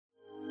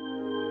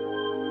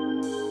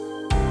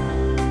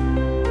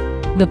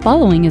The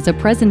following is a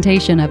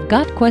presentation of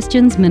Got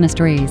Questions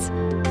Ministries.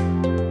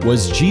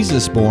 Was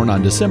Jesus born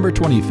on December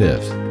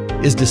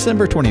 25th? Is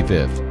December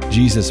 25th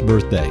Jesus'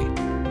 birthday?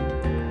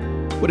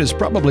 What is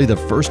probably the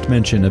first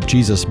mention of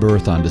Jesus'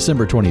 birth on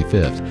December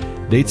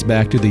 25th dates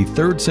back to the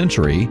 3rd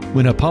century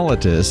when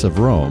Hippolytus of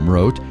Rome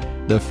wrote,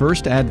 "The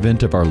first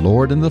advent of our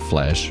Lord in the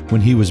flesh, when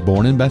he was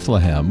born in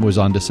Bethlehem, was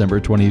on December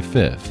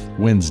 25th,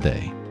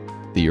 Wednesday."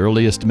 The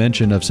earliest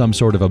mention of some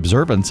sort of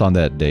observance on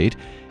that date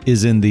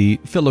is in the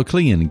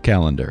Philoclean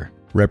calendar,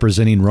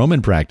 representing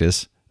Roman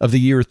practice of the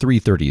year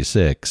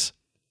 336.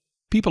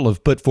 People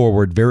have put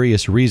forward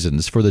various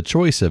reasons for the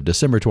choice of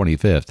December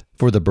 25th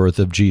for the birth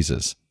of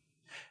Jesus.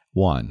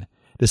 1.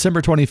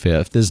 December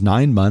 25th is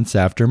 9 months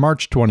after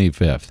March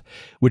 25th,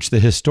 which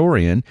the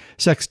historian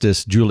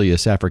Sextus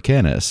Julius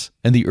Africanus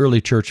and the early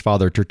church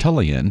father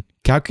Tertullian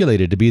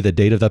calculated to be the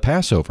date of the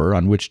Passover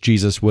on which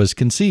Jesus was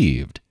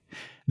conceived.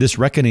 This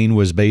reckoning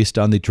was based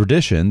on the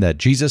tradition that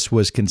Jesus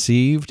was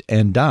conceived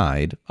and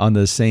died on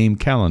the same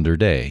calendar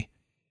day.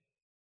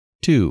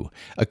 2.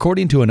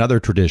 According to another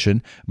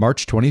tradition,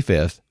 March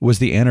 25th was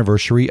the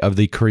anniversary of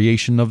the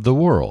creation of the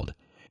world.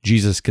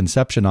 Jesus'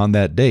 conception on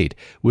that date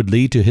would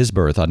lead to his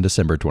birth on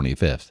December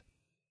 25th.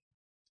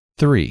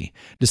 3.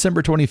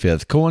 December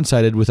 25th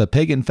coincided with a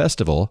pagan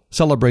festival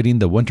celebrating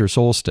the winter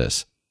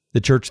solstice. The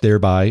church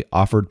thereby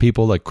offered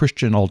people a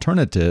Christian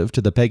alternative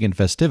to the pagan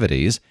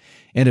festivities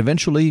and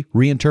eventually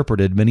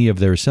reinterpreted many of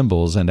their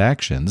symbols and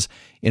actions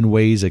in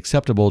ways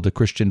acceptable to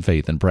Christian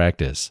faith and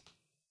practice.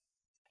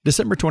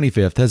 December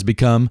 25th has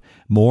become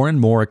more and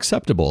more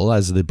acceptable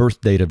as the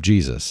birth date of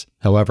Jesus.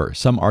 However,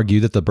 some argue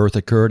that the birth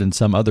occurred in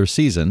some other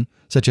season,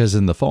 such as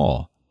in the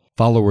fall.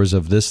 Followers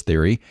of this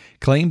theory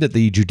claim that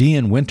the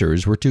Judean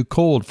winters were too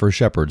cold for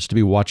shepherds to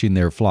be watching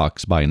their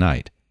flocks by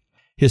night.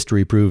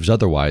 History proves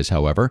otherwise,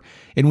 however,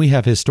 and we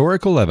have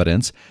historical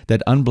evidence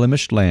that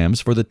unblemished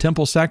lambs for the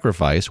temple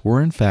sacrifice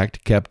were in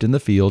fact kept in the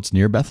fields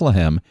near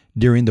Bethlehem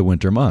during the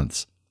winter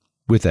months.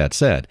 With that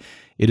said,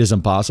 it is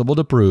impossible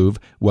to prove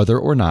whether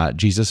or not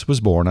Jesus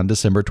was born on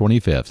December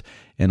 25th,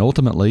 and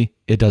ultimately,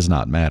 it does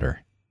not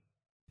matter.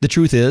 The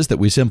truth is that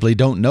we simply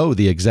don't know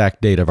the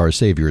exact date of our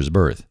Savior's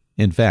birth.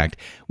 In fact,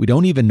 we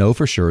don't even know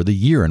for sure the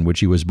year in which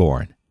he was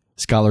born.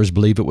 Scholars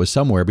believe it was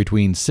somewhere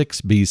between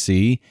 6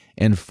 BC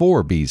and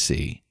 4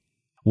 BC.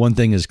 One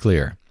thing is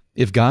clear.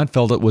 If God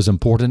felt it was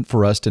important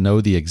for us to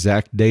know the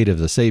exact date of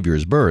the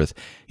Savior's birth,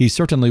 he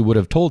certainly would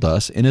have told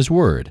us in his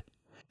Word.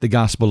 The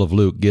Gospel of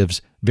Luke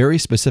gives very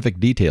specific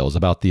details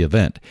about the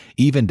event,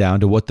 even down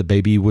to what the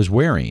baby was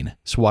wearing,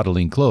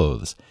 swaddling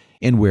clothes,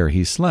 and where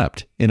he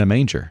slept, in a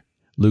manger.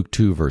 Luke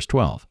 2, verse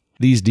 12.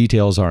 These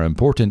details are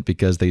important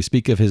because they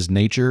speak of his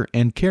nature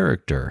and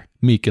character,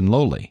 meek and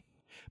lowly.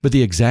 But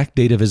the exact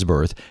date of his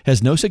birth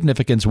has no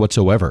significance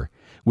whatsoever,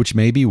 which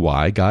may be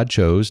why God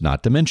chose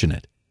not to mention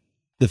it.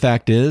 The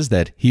fact is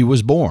that he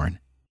was born.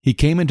 He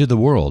came into the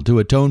world to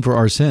atone for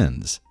our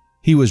sins.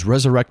 He was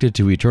resurrected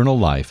to eternal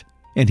life,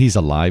 and he's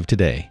alive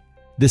today.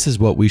 This is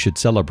what we should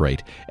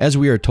celebrate, as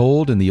we are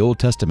told in the Old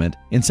Testament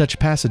in such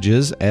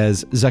passages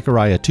as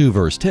Zechariah 2,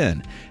 verse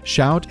 10,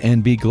 "Shout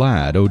and be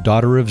glad, O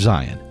daughter of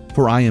Zion,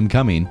 for I am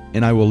coming,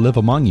 and I will live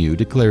among you,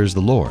 declares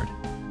the Lord."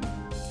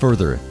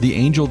 Further, the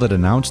angel that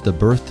announced the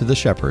birth to the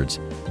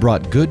shepherds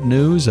brought good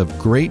news of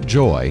great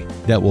joy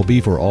that will be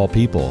for all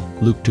people,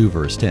 Luke 2,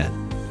 verse 10.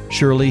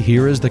 Surely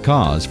here is the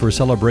cause for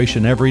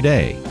celebration every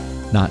day,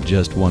 not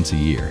just once a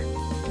year.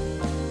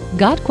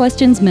 Got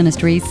Questions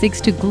Ministries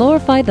seeks to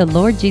glorify the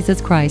Lord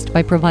Jesus Christ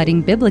by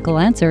providing biblical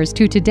answers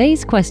to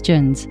today's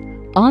questions.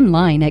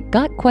 Online at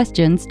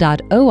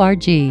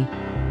gotquestions.org.